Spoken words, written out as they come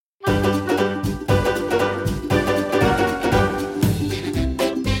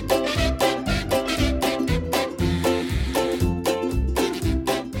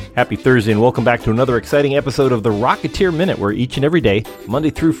Happy Thursday and welcome back to another exciting episode of the Rocketeer Minute, where each and every day, Monday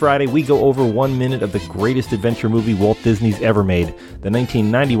through Friday, we go over 1 minute of the greatest adventure movie Walt Disney's ever made, the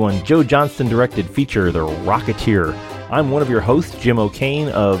 1991 Joe Johnston-directed feature, The Rocketeer. I'm one of your hosts, Jim O'Kane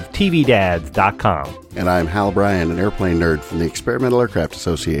of TVDads.com. And I'm Hal Bryan, an airplane nerd from the Experimental Aircraft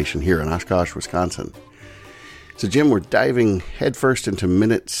Association here in Oshkosh, Wisconsin. So, Jim, we're diving headfirst into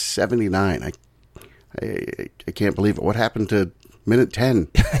minute 79. I can't believe it. What happened to minute 10?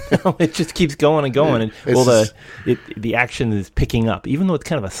 It just keeps going and going. And, the action is picking up, even though it's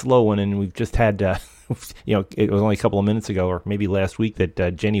kind of a slow one. And we've just had, it was only a couple of minutes ago, or maybe last week,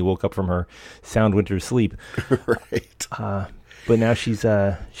 that Jenny woke up from her sound winter's sleep. Right. But now she's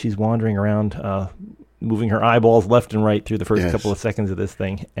wandering around, moving her eyeballs left and right through the first couple of seconds of this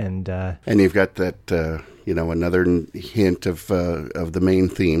thing. And you've got that, another hint of the main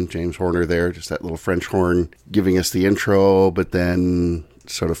theme, James Horner there, just that little French horn giving us the intro, but then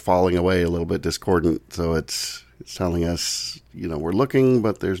sort of falling away a little bit discordant. So it's telling us, we're looking,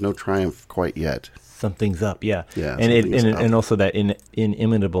 but there's no triumph quite yet. Something's up, yeah. And also that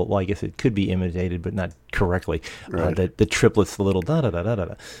inimitable, well, I guess it could be imitated, but not correctly. Right. The triplets, the little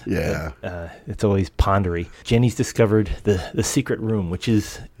da-da-da-da-da-da. Yeah. It's always pondery. Jenny's discovered the secret room, which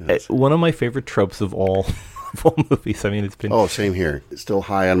is one of my favorite tropes of all movies. I mean, it's been... Oh, same here. It's still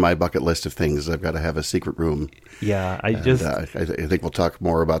high on my bucket list of things. I've got to have a secret room. Yeah, I think we'll talk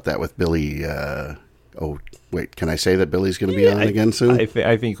more about that with Billy. Wait, can I say that Billy's going to be on again soon? I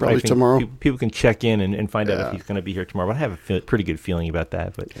think tomorrow. People can check in and find out if he's going to be here tomorrow. But I have a pretty good feeling about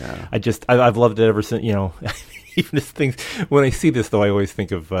that. But I've loved it ever since. Even as things. When I see this, though, I always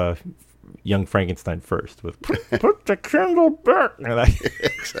think of Young Frankenstein first with "Put the candle back."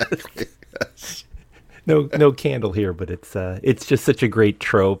 Exactly. Yes. No candle here, but it's just such a great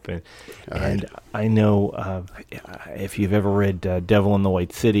trope, and I know if you've ever read Devil in the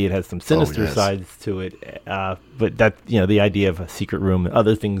White City, it has some sinister sides to it, but that the idea of a secret room,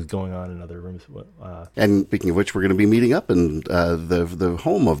 other things going on in other rooms. And speaking of which, we're going to be meeting up in the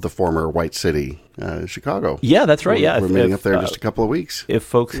home of the former White City, Chicago. Yeah, that's right. We're meeting up there in just a couple of weeks. If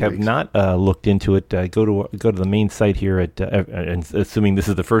folks have not looked into it, go to the main site here and assuming this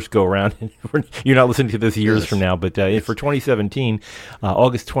is the first go around, you're not listening to this years from now, but for 2017,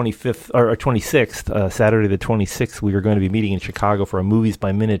 August 25th or 26th, Saturday the 26th, we are going to be meeting in Chicago for a Movies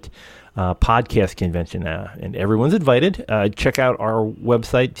by Minute podcast convention, and everyone's invited. Check out our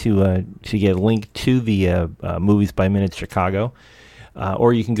website to get a link to the Movies by Minute Chicago,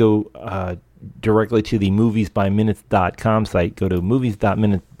 or you can go directly to the moviesbyminutes.com site. Go to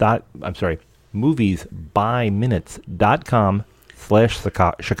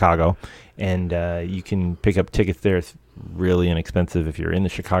moviesbyminutes.com/Chicago, and you can pick up tickets there. It's really inexpensive if you're in the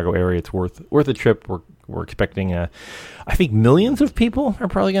Chicago area. It's worth a trip. We're expecting, I think millions of people are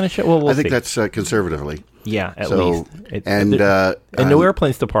probably going to show. Well, I think that's conservatively. Yeah, at least. And no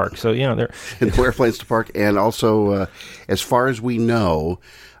airplanes to park. So there. And no airplanes to park, and also, as far as we know,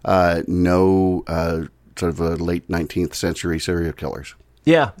 no sort of late 19th century serial killers.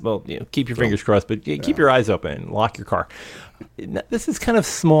 Yeah, well, keep your fingers crossed, but keep your eyes open and lock your car. This is kind of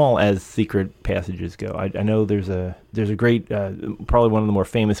small as secret passages go. I know there's a great, probably one of the more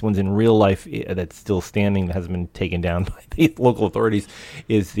famous ones in real life that's still standing, that hasn't been taken down by the local authorities,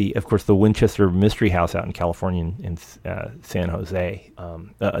 is of course the Winchester Mystery House out in California in San Jose.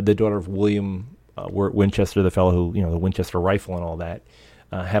 The daughter of William Winchester, the fellow who the Winchester rifle and all that.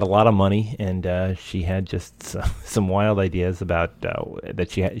 Had a lot of money, and she had just some wild ideas about that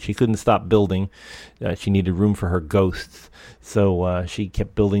she couldn't stop building. She needed room for her ghosts, so she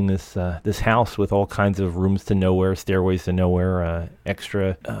kept building this house with all kinds of rooms to nowhere, stairways to nowhere,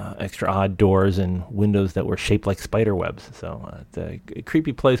 extra odd doors and windows that were shaped like spider webs. So it's a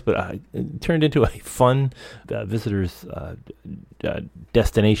creepy place, but it turned into a fun visitors'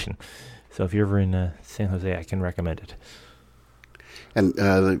 destination. So if you're ever in San Jose, I can recommend it. And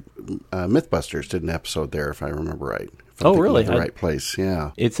the Mythbusters did an episode there, if I remember right. Oh, really? The right place,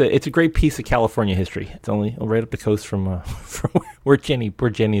 yeah. It's a great piece of California history. It's only right up the coast from where Jenny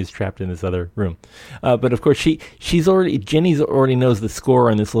is trapped in this other room. But of course, Jenny's already knows the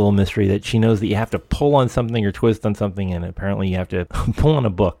score on this little mystery, that she knows that you have to pull on something or twist on something, and apparently you have to pull on a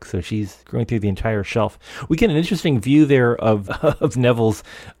book. So she's going through the entire shelf. We get an interesting view there of Neville's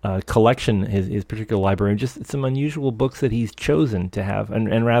collection, his particular library, and just some unusual books that he's chosen to have,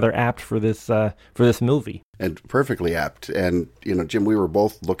 and rather apt for this movie. And perfectly apt. And, Jim, we were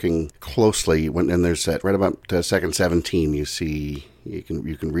both looking closely and there's that right about second 17, you see You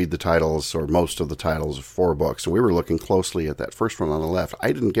can read the titles or most of the titles of 4 books. And we were looking closely at that first one on the left.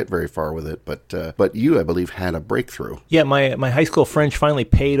 I didn't get very far with it, but you, I believe, had a breakthrough. Yeah, my high school French finally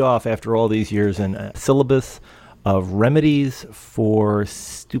paid off after all these years in a syllabus of remedies for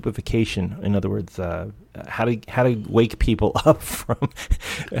stupefaction. In other words, how to wake people up from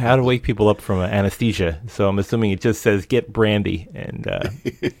anesthesia. So I'm assuming it just says get brandy and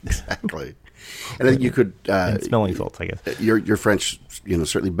exactly. And I think you could and smelling salts, I guess. Your French,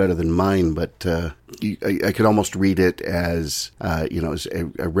 certainly better than mine, but I could almost read it as as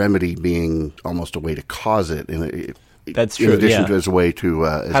a remedy being almost a way to cause it. That's true. In addition to as a way to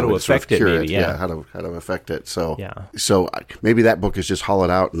how to affect it, maybe, how to affect it. So so maybe that book is just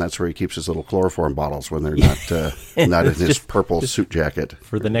hollowed out, and that's where he keeps his little chloroform bottles when they're not in his purple suit jacket.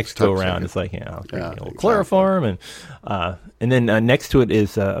 For the next go around, it's like exactly. Chloroform, and then next to it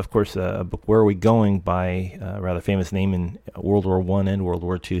is of course a book, Where Are We Going, by a rather famous name in World War I and World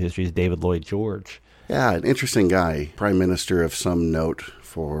War II history, is David Lloyd George. Yeah, an interesting guy, prime minister of some note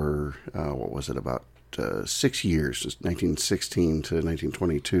for what was it, about 6 years, 1916 to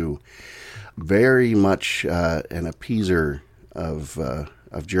 1922, very much an appeaser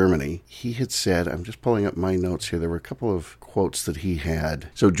of Germany. He had said, I'm just pulling up my notes here, there were a couple of quotes that he had.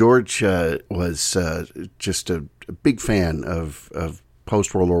 So George was just a big fan of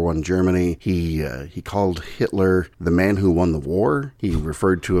post-World War I Germany. He called Hitler the man who won the war. He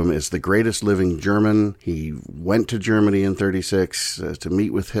referred to him as the greatest living German. He went to Germany in 1936 to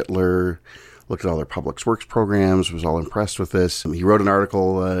meet with Hitler, looked at all their public works programs, was all impressed with this. He wrote an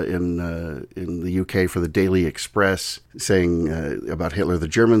article in the UK for the Daily Express saying about Hitler, the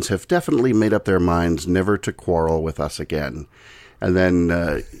Germans have definitely made up their minds never to quarrel with us again. And then,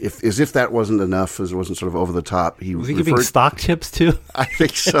 as if that wasn't enough, as it wasn't sort of over the top, was he giving stock tips too? I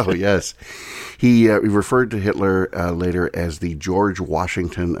think so. Yes, he referred to Hitler later as the George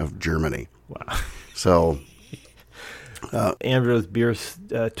Washington of Germany. Wow. So. Ambrose Bierce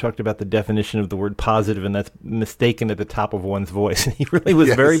talked about the definition of the word positive, and that's mistaken at the top of one's voice. He really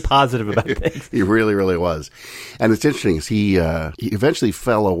was very positive about things. He really, really was. And it's interesting, he eventually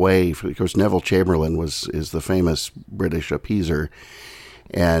fell away. Of course, Neville Chamberlain is the famous British appeaser,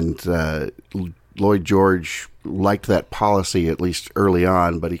 and Lloyd George liked that policy, at least early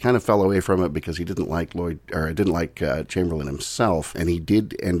on, but he kind of fell away from it because he didn't like Chamberlain himself, and he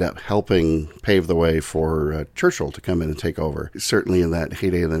did end up helping pave the way for Churchill to come in and take over, certainly in that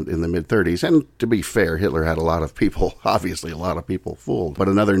heyday in the mid-30s. And to be fair, Hitler had obviously a lot of people fooled. But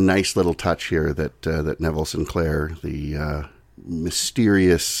another nice little touch here that Neville Sinclair, the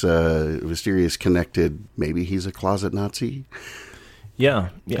mysterious connected, maybe he's a closet Nazi,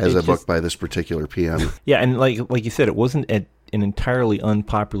 as a book by this particular PM. Yeah, and like you said, it wasn't an entirely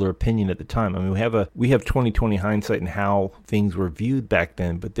unpopular opinion at the time. I mean, we have 20/20 hindsight in how things were viewed back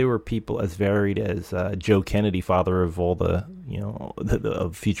then, but there were people as varied as Joe Kennedy, father of all the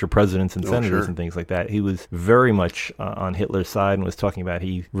of future presidents and senators and things like that. He was very much on Hitler's side and was talking about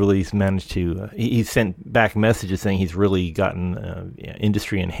he really managed to. He sent back messages saying he's really gotten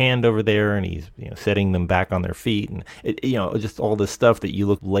industry in hand over there, and he's setting them back on their feet, and just all this stuff that you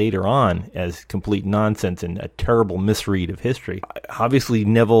look later on as complete nonsense and a terrible misread of history. Obviously,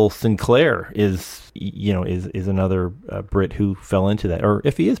 Neville Sinclair is another Brit who fell into that, or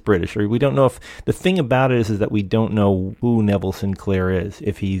if he is British, or we don't know if the thing about it is that we don't know who Neville Sinclair is.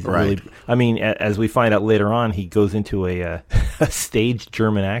 If he's really, I mean, as we find out later on, he goes into a staged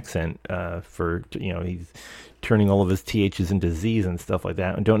German accent he's turning all of his THs into Zs and stuff like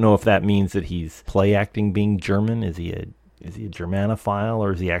that. I don't know if that means that he's play acting being German. Is he a Germanophile,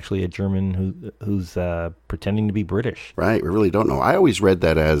 or is he actually a German who's pretending to be British? Right, we really don't know. I always read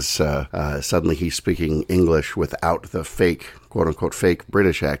that as suddenly he's speaking English without the fake, quote-unquote, fake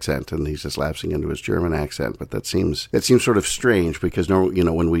British accent, and he's just lapsing into his German accent. But that seems sort of strange, because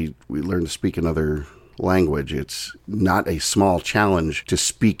when we learn to speak another language, it's not a small challenge to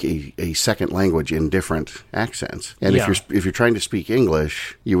speak a second language in different accents. And if you're trying to speak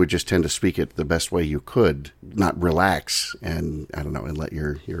English, you would just tend to speak it the best way you could, not relax and let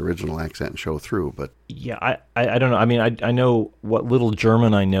your original accent show through. But yeah, I don't know. I mean, I know what little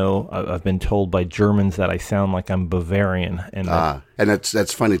German I know. I've been told by Germans that I sound like I'm Bavarian, and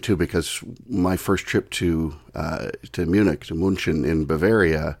that's funny too, because my first trip to Munich, to München in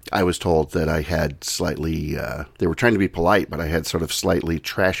Bavaria, I was told that I had slightly. They were trying to be polite, but I had sort of slightly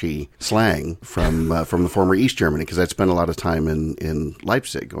trashy slang from the former East Germany, because I'd spent a lot of time in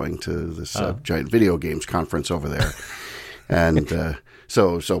Leipzig, going to this giant video games conference over there, and.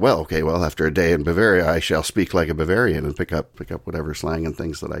 Well, after a day in Bavaria, I shall speak like a Bavarian and pick up whatever slang and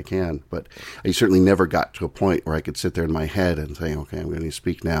things that I can. But I certainly never got to a point where I could sit there in my head and say, okay, I'm going to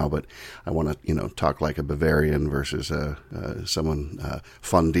speak now, but I want to, talk like a Bavarian versus someone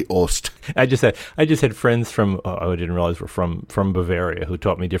von die Ost. I just had friends from I didn't realize were from Bavaria who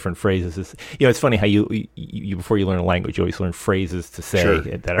taught me different phrases. It's funny how you before you learn a language, you always learn phrases to say Sure.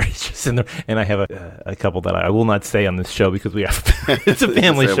 that are just in there. And I have a couple that I will not say on this show because we have it's a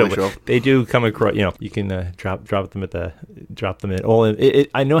family show. But they do come across. You can drop them in all.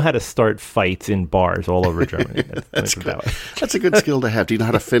 I know how to start fights in bars all over Germany. That's good. That's a good skill to have. Do you know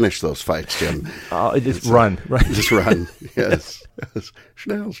how to finish those fights, Jim? Just run. Just run. Yes.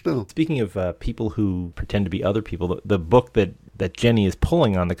 Schnell. Speaking of people who pretend to be other people, the book that Jenny is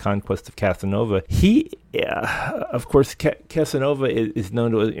pulling on, The Conquests of Casanova, of course, Casanova is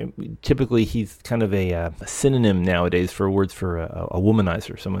known to, typically he's kind of a synonym nowadays for words for a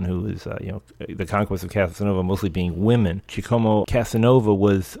womanizer, someone who is, the Conquest of Casanova mostly being women. Giacomo Casanova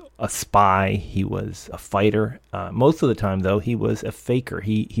was a spy. He was a fighter. Most of the time, though, he was a faker.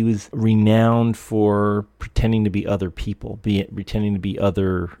 He was renowned for pretending to be other people, pretending to be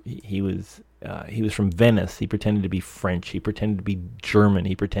other. He was from Venice. He pretended to be French. He pretended to be German.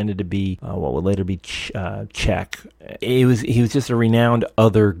 He pretended to be what would later be Czech. He was just a renowned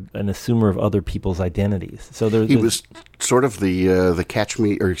an assumer of other people's identities. So he was sort of the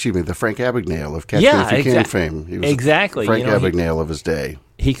the Frank Abagnale of Catch Me If You Can fame. He was exactly Frank Abagnale of his day.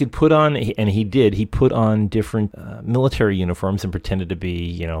 He could put on, and he did. He put on different military uniforms and pretended to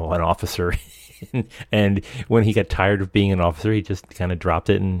be, an officer. And when he got tired of being an officer, he just kind of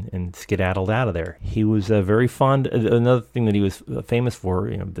dropped it and skedaddled out of there. He was very fond. Another thing that he was famous for,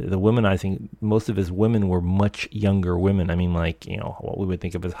 the womanizing. Most of his women were much younger women. I mean, what we would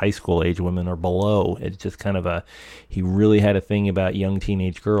think of as high school age women or below. It's just kind of he really had a thing about young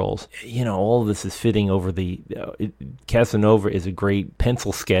teenage girls. All of this is fitting over Casanova is a great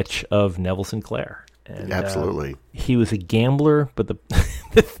pencil sketch of Neville Sinclair. And, absolutely. He was a gambler, but the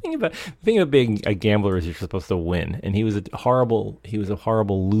thing about being a gambler is you're supposed to win, and he was a horrible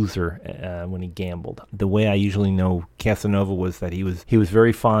loser when he gambled. The way I usually know Casanova was that he was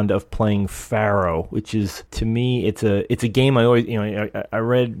very fond of playing Faro, which is, to me, it's a game I always I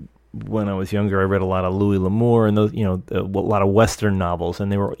read. When I was younger, I read a lot of Louis L'Amour and those, a lot of Western novels.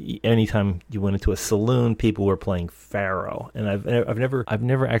 And they were, anytime you went into a saloon, people were playing Faro. And I've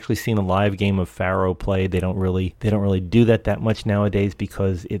never actually seen a live game of Faro played. They don't really do that much nowadays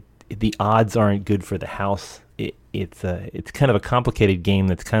because the odds aren't good for the house. It's kind of a complicated game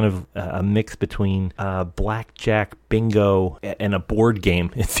that's kind of a mix between blackjack, bingo, and a board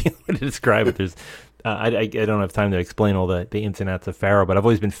game. It's the only way to describe it. There's I don't have time to explain all the ins and outs of Faro, but I've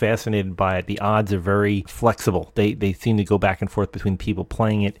always been fascinated by it. The odds are very flexible. They seem to go back and forth between people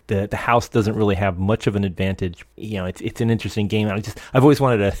playing it. The house doesn't really have much of an advantage. It's an interesting game. I've always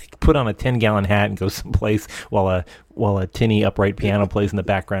wanted to put on a 10-gallon hat and go someplace while a tinny upright piano plays in the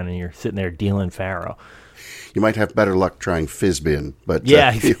background and you're sitting there dealing Faro. You might have better luck trying Fizbin, but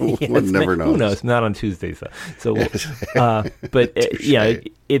one never knows. Who knows? Not on Tuesdays, though.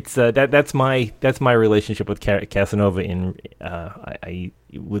 That's my relationship with Casanova. I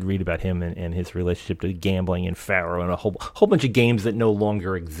would read about him and his relationship to gambling and Faro and a whole bunch of games that no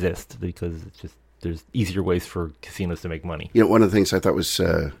longer exist because it's just. There's easier ways for casinos to make money. One of the things I thought was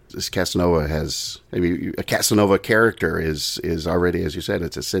this Casanova has, a Casanova character is already, as you said,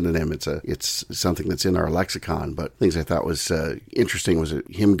 it's a synonym. It's something that's in our lexicon. But things I thought was interesting was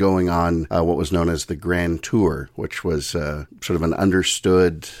him going on what was known as the Grand Tour, which was sort of an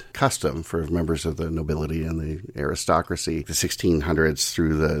understood custom for members of the nobility and the aristocracy, the 1600s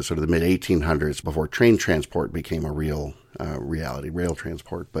through the sort of the mid 1800s, before train transport became a real reality, rail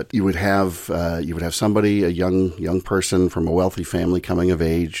transport. But you would have somebody, a young person from a wealthy family coming of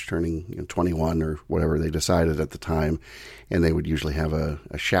age, turning 21 or whatever they decided at the time, and they would usually have a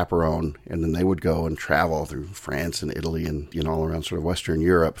chaperone, and then they would go and travel through France and Italy and all around sort of Western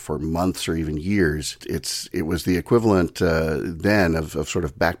Europe for months or even years. It was the equivalent then of sort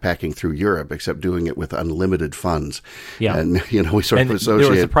of backpacking through Europe, except doing it with unlimited funds. Yeah, and we sort of associate.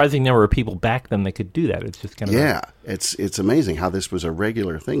 There were a surprising number of people back then that could do that. It's just kind of It's amazing how this was a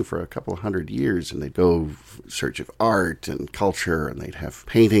regular thing for a couple of 100 years, and they'd go in search of art and culture, and they'd have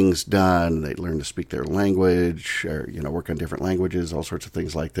paintings done, and they'd learn to speak their language, or work on different languages, all sorts of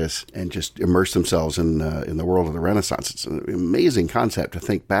things like this, and just immerse themselves in the world of the Renaissance. It's an amazing concept to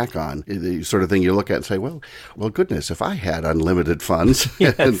think back on. The sort of thing you look at and say, well, goodness, if I had unlimited funds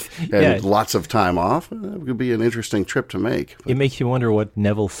and lots of time off, it would be an interesting trip to make. But it makes you wonder what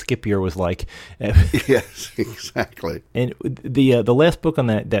Neville Scipio was like. Yes, exactly. Exactly. And the last book on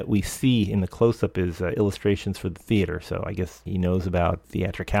that we see in the close-up is Illustrations for the Theater. So I guess he knows about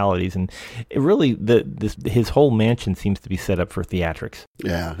theatricalities, and it really his whole mansion seems to be set up for theatrics.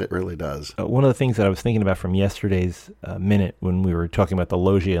 Yeah, it really does. One of the things that I was thinking about from yesterday's minute when we were talking about the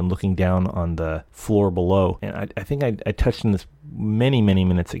loggia and looking down on the floor below, and I think I touched on this many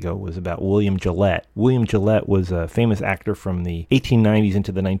minutes ago, was about William Gillette. William Gillette was a famous actor from the 1890s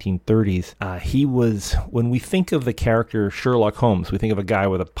into the 1930s. He was, when we think of the character Sherlock Holmes, we think of a guy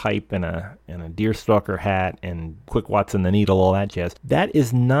with a pipe and a deerstalker hat and Quick Watson the Needle, all that jazz. That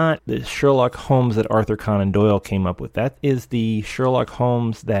is not the Sherlock Holmes that Arthur Conan Doyle came up with. That is the Sherlock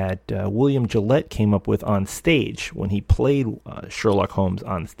Holmes that William Gillette came up with on stage when he played Sherlock Holmes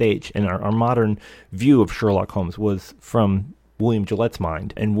on stage. And our modern view of Sherlock Holmes was from William Gillette's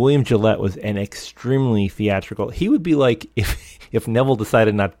mind. And William Gillette was an extremely theatrical. He would be like, if Neville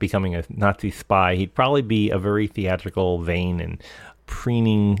decided not becoming a Nazi spy, he'd probably be a very theatrical, vain, and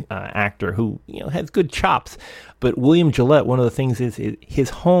preening actor who has good chops. But William Gillette, one of the things is his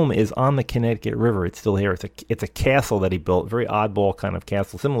home is on the Connecticut River. It's still here. It's a castle that he built, very oddball kind of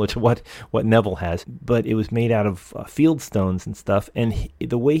castle, similar to what Neville has. But it was made out of field stones and stuff. And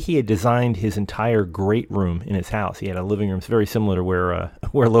the way he had designed his entire great room in his house, he had a living room very similar to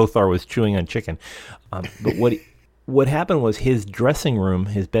where Lothar was chewing on chicken. But what happened was his dressing room,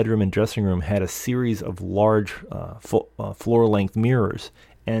 his bedroom and dressing room, had a series of large floor-length mirrors.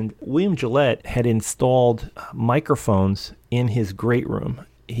 And William Gillette had installed microphones in his great room.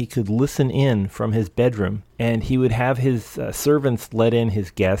 He could listen in from his bedroom, and he would have his servants let in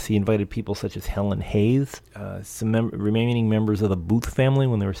his guests. He invited people such as Helen Hayes, some remaining members of the Booth family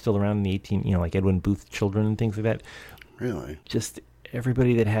when they were still around in the like Edwin Booth's children and things like that. Really? Just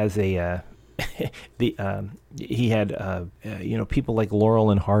everybody that has a... he had people like Laurel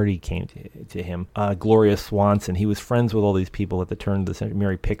and Hardy came to him. Gloria Swanson. He was friends with all these people at the turn of the century.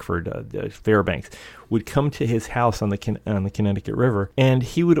 Mary Pickford, Fairbanks would come to his house on the Connecticut River, and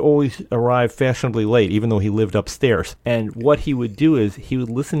he would always arrive fashionably late, even though he lived upstairs. And what he would do is he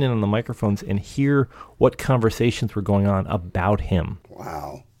would listen in on the microphones and hear what conversations were going on about him.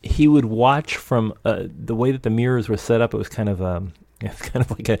 Wow. He would watch from the way that the mirrors were set up. It was kind of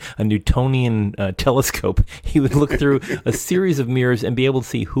like a Newtonian telescope. He would look through a series of mirrors and be able to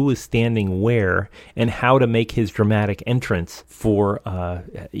see who was standing where and how to make his dramatic entrance for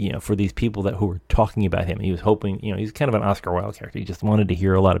these people who were talking about him. He was hoping, he's kind of an Oscar Wilde character. He just wanted to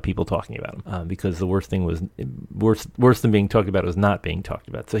hear a lot of people talking about him because the worst thing was worse than being talked about was not being talked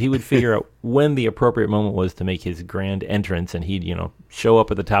about. So he would figure out when the appropriate moment was to make his grand entrance, and he'd show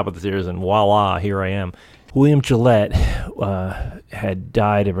up at the top of the stairs and voila, here I am. William Gillette had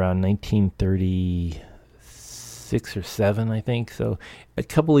died around 1936 or 7, I think. So a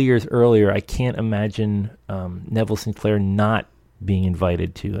couple of years earlier, I can't imagine Neville Sinclair not being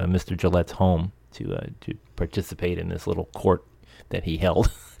invited to Mr. Gillette's home to participate in this little court that he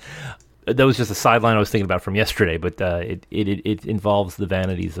held. That was just a sideline I was thinking about from yesterday, but it involves the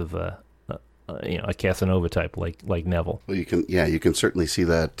vanities of a Casanova type like Neville. Well, you can certainly see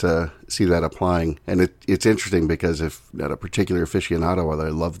that applying, and it's interesting because if not a particular aficionado, I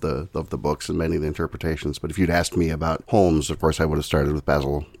love the books and many of the interpretations. But if you'd asked me about Holmes, of course, I would have started with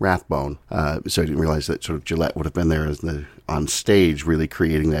Basil Rathbone. So I didn't realize that sort of Gillette would have been there on stage, really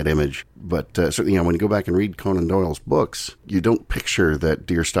creating that image. But certainly, when you go back and read Conan Doyle's books, you don't picture that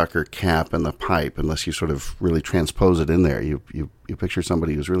deerstalker cap and the pipe unless you sort of really transpose it in there. You picture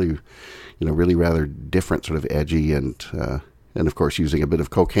somebody who's really, really rather different, sort of edgy, and of course using a bit of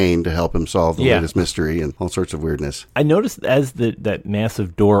cocaine to help him solve the latest mystery and all sorts of weirdness. I noticed as that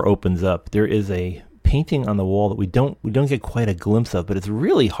massive door opens up, there is a painting on the wall that we don't get quite a glimpse of, but it's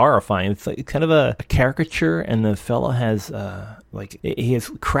really horrifying. It's like kind of a caricature, and the fellow has he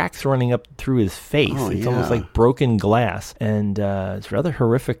has cracks running up through his face. It's almost like broken glass, and it's a rather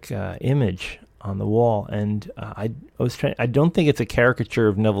horrific image on the wall. And I don't think it's a caricature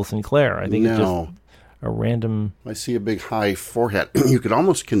of Neville Sinclair. I think it's just a random... I see a big high forehead. You could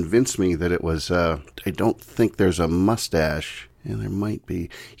almost convince me that it was... I don't think there's a mustache. Yeah, there might be.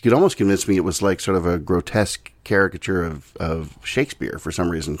 You could almost convince me it was like sort of a grotesque caricature of Shakespeare, for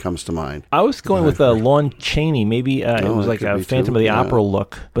some reason, comes to mind. I was going with Lon Chaney. Maybe it was like a Phantom of the Opera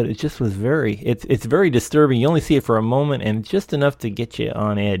look, but it just was it's very disturbing. You only see it for a moment, and just enough to get you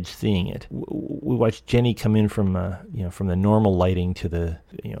on edge seeing it. We watched Jenny come in from the normal lighting to the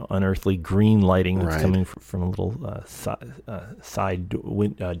unearthly green lighting that's coming from a little side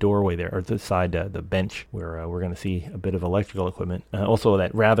doorway there, or the side the bench where we're going to see a bit of electrical equipment. Also,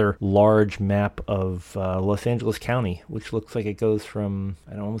 that rather large map of Los Angeles County, which looks like it goes from,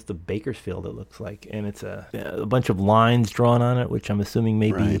 I don't know, almost to Bakersfield, it looks like. And it's a bunch of lines drawn on it, which I'm assuming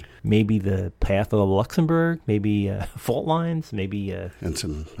maybe the path of the Luxembourg, maybe fault lines, maybe... and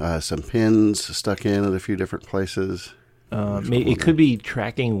some pins stuck in at a few different places. It could be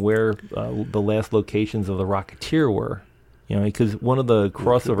tracking where the last locations of the Rocketeer were. Because one of the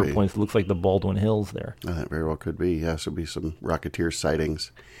crossover points looks like the Baldwin Hills there. That very well could be. Yes, there'll be some Rocketeer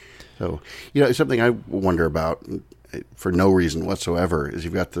sightings. So, something I wonder about for no reason whatsoever is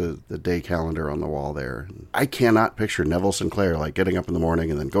you've got the day calendar on the wall there. I cannot picture Neville Sinclair like getting up in the morning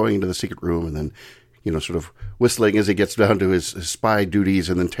and then going into the secret room and then, sort of whistling as he gets down to his spy duties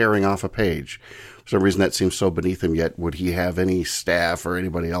and then tearing off a page. For some reason, that seems so beneath him, yet would he have any staff or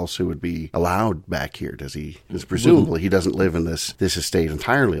anybody else who would be allowed back here? Does he? Because presumably he doesn't live in this estate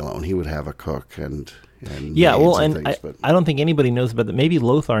entirely alone. He would have a cook and yeah, well, and I don't think anybody knows about that. Maybe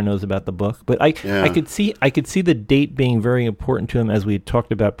Lothar knows about the book, but I could see the date being very important to him, as we had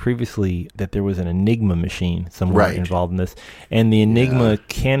talked about previously, that there was an Enigma machine somewhere involved in this, and the Enigma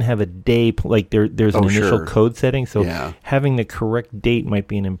can have a day, like there's an initial code setting, so having the correct date might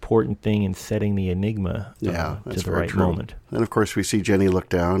be an important thing in setting the Enigma to the right moment. And of course, we see Jenny look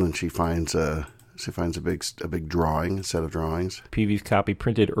down, and she finds a big drawing, a set of drawings. Peavey's copy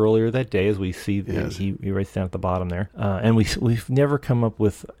printed earlier that day, as we see. He writes down at the bottom there. And we've never come up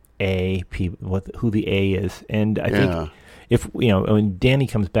with who the A is. And I think if when Danny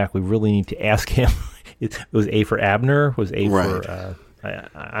comes back, we really need to ask him. It was A for Abner. Was A for?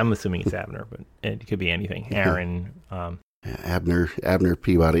 I'm assuming it's Abner, but it could be anything. Aaron. Abner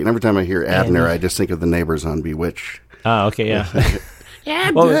Peabody. And every time I hear Abner, I just think of the neighbors on Bewitched. Oh, okay, yeah.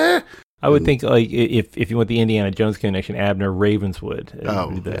 Abner. Well, I would think, like, if you want the Indiana Jones connection, Abner Ravenswood.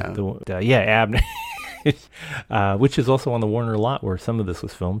 Abner. Which is also on the Warner lot where some of this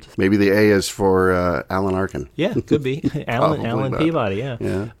was filmed. Maybe the A is for Alan Arkin. Yeah, could be. Alan Peabody,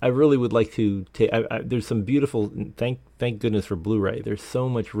 yeah. I really would like to take... there's some beautiful... Thank goodness for Blu-ray. There's so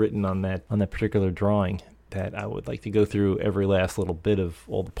much written on that particular drawing that I would like to go through every last little bit of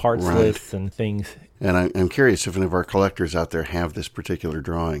all the parts lists and things. And I'm curious if any of our collectors out there have this particular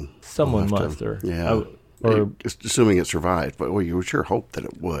drawing. Someone must, assuming it survived. But you would sure hope that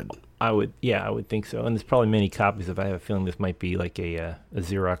it would. I would think so. And there's probably many copies of it. I have a feeling this might be like a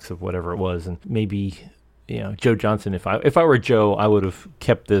Xerox of whatever it was. And maybe, Joe Johnson, if I were Joe, I would have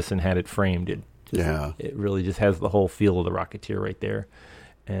kept this and had it framed. It really just has the whole feel of the Rocketeer right there.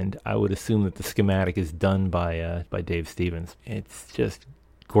 And I would assume that the schematic is done by Dave Stevens. It's just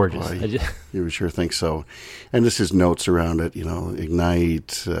gorgeous. Boy, you would sure think so. And this is notes around it,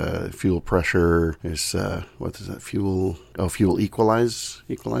 ignite, fuel pressure, is, what is that, fuel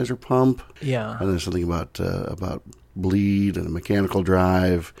equalizer pump. Yeah. And there's something about bleed and a mechanical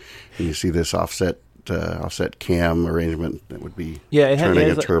drive. And you see this offset cam arrangement that would be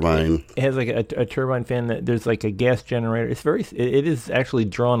turning a turbine. It has like a turbine fan. That there's like a gas generator. It is actually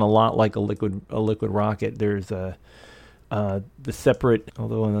drawn a lot like a liquid rocket. There's the separate,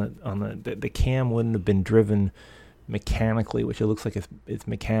 although on the cam wouldn't have been driven mechanically, which it looks like it's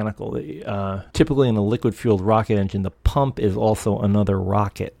mechanical. Typically in a liquid fueled rocket engine, the pump is also another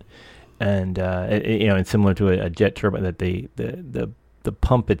rocket, and it's similar to a jet turbine. That the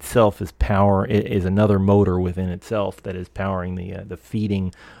pump itself is another motor within itself that is powering the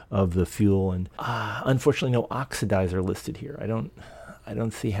feeding of the fuel. And unfortunately, no oxidizer listed here. I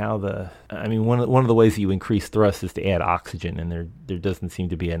don't see how one of the ways that you increase thrust is to add oxygen, and there doesn't seem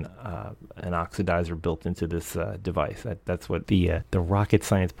to be an oxidizer built into this device. That's what the rocket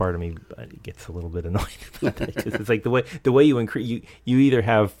science part of me gets a little bit annoyed about that, because it's like the way you increase, you either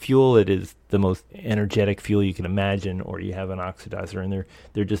have fuel that is the most energetic fuel you can imagine, or you have an oxidizer, and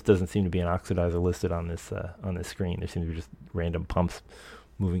there just doesn't seem to be an oxidizer listed on this screen. There seem to be just random pumps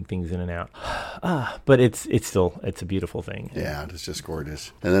moving things in and out. But it's a beautiful thing. Yeah, it's just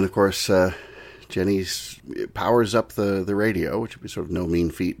gorgeous. And then, of course, Jenny powers up the radio, which would be sort of no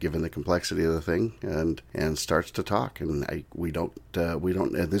mean feat given the complexity of the thing, and starts to talk. And we don't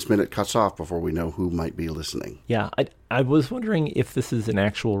at this minute cuts off before we know who might be listening. Yeah, I was wondering if this is an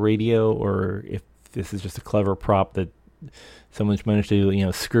actual radio or if this is just a clever prop that someone's managed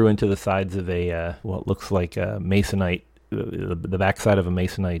to screw into the sides of a what looks like a masonite. The backside of a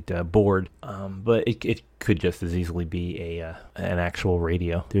masonite board, but it could just as easily be an actual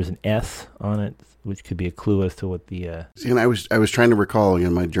radio. There's an S on it, which could be a clue as to what the. See, and I was trying to recall.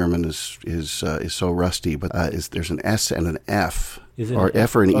 My German is so rusty, but there's an S and an F, or an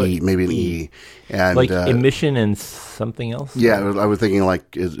F or an E, maybe an E, and like emission and something else. Yeah, I was thinking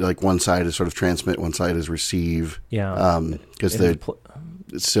like one side is sort of transmit, one side is receive. Yeah, because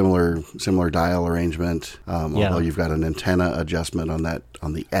similar dial arrangement. Although you've got an antenna adjustment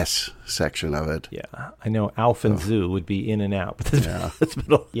on the S section of it. Yeah, I know Alf and Zoo would be in and out. But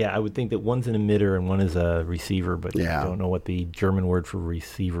I would think that one's an emitter and one is a receiver, but I don't know what the German word for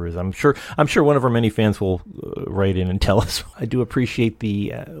receiver is. I'm sure one of our many fans will write in and tell us. I do appreciate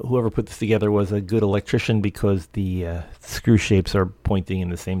the whoever put this together was a good electrician, because the screw shapes are pointing in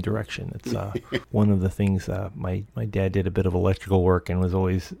the same direction. It's one of the things my dad did a bit of electrical work and was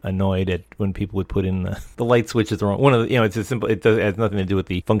always annoyed at when people would put in the light switches wrong. One of the, it's a simple. It has nothing to do with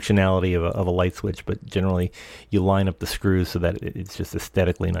the functionality of a light switch, but generally you line up the screws so that it's just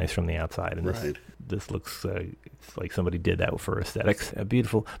aesthetically nice from the outside. And this looks it's like somebody did that for aesthetics. A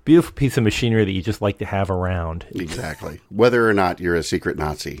beautiful piece of machinery that you just like to have around. Exactly. Whether or not you're a secret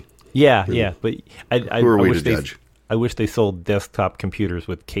Nazi. Yeah. But who are we to judge? I wish they sold desktop computers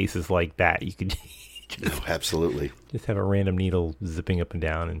with cases like that. You could. Absolutely. Just have a random needle zipping up and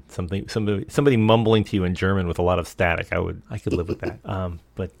down, and somebody mumbling to you in German with a lot of static. I could live with that.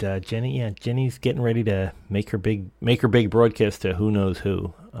 But Jenny's getting ready to make her big broadcast to who knows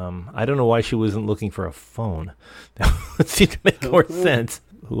who. I don't know why she wasn't looking for a phone. That would seem to make more sense.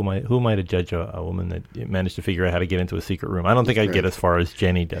 Who am I to judge a woman that managed to figure out how to get into a secret room? I don't think I'd get as far as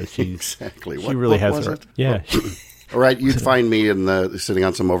Jenny does. Exactly. She really has her. It? Yeah. All right, you'd find me sitting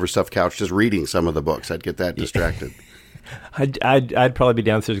on some overstuffed couch just reading some of the books. I'd get that distracted. I'd probably be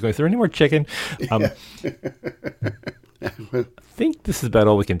downstairs going, "Is there any more chicken?" I think this is about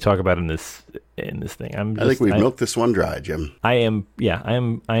all we can talk about in this thing. I think we've milked this one dry, Jim. I am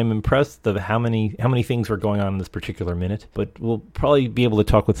impressed of how many things were going on in this particular minute. But we'll probably be able to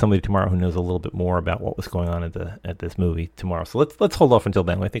talk with somebody tomorrow who knows a little bit more about what was going on at this movie tomorrow. So let's hold off until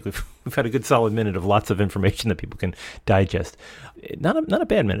then. I think we've had a good solid minute of lots of information that people can digest. Not a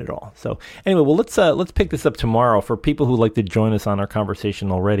bad minute at all. So anyway, well let's pick this up tomorrow. For people who like to join us on our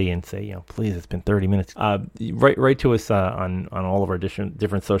conversation already and say, please, it's been 30 minutes. Write to us on all of our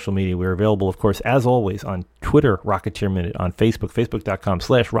different social media. We're available, of course, as always, on Twitter, Rocketeer Minute, on Facebook,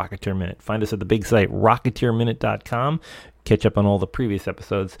 facebook.com/Rocketeer Minute. Find us at the big site, rocketeerminute.com. Catch up on all the previous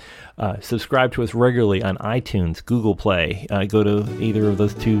episodes. Subscribe to us regularly on iTunes, Google Play. Go to either of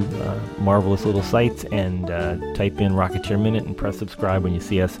those two marvelous little sites and type in Rocketeer Minute and press subscribe. When you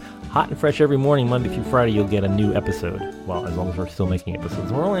see us hot and fresh every morning, Monday through Friday, you'll get a new episode. Well, as long as we're still making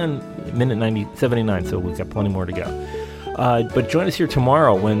episodes. We're only on minute 79, so we've got plenty more to go. But join us here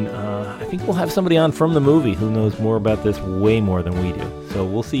tomorrow when I think we'll have somebody on from the movie who knows more about this way more than we do. So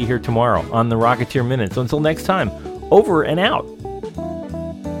we'll see you here tomorrow on the Rocketeer Minute. So until next time, over and out.